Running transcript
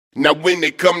Now when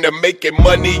it come to making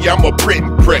money, I'm a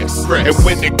printing press. And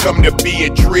when it come to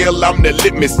being real, I'm the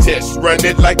litmus test. Run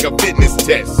it like a fitness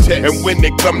test. And when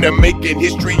it come to making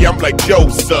history, I'm like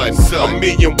Joe's son. A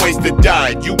million ways to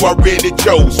die, you already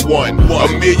chose one.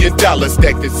 $1 million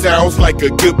stack that sounds like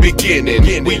a good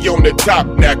beginning. We on the top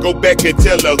now, go back and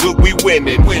tell the hood we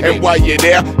winning. And while you're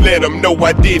there, let them know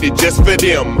I did it just for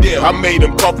them. I made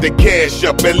them cough the cash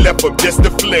up and left them just to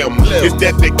flim. Is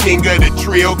that the king of the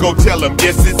trill? Go tell them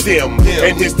yes it's him.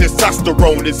 And his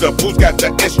testosterone is up, who's got the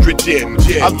estrogen?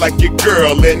 I like your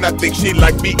girl and I think she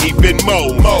like me even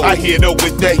more. I hit her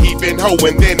with that heaving hoe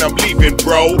and then I'm leaving,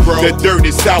 bro. The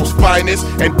dirty South's finest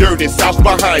and dirty South's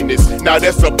behind us. Now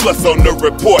that's a plus on the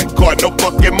report card, no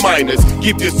fucking minors.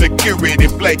 Keep your security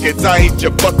blankets, I ain't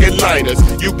your fucking liners.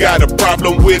 You got a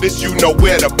problem with us, you know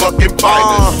where to fucking find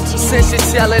us. Since you're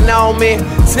telling on me,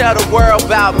 tell the world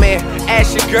about me.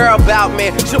 Ask your girl about me,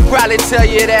 she'll probably tell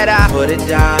you that I put it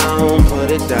down, put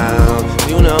it down.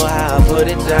 You know how I put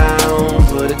it down,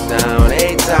 put it down.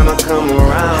 Every time I come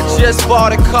around. I just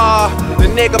bought a car, the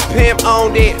nigga pimp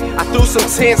owned it. I threw some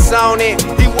tints on it,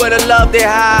 he would've loved it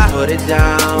high. Put it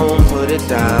down, put it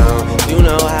down. You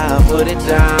know how I put it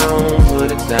down.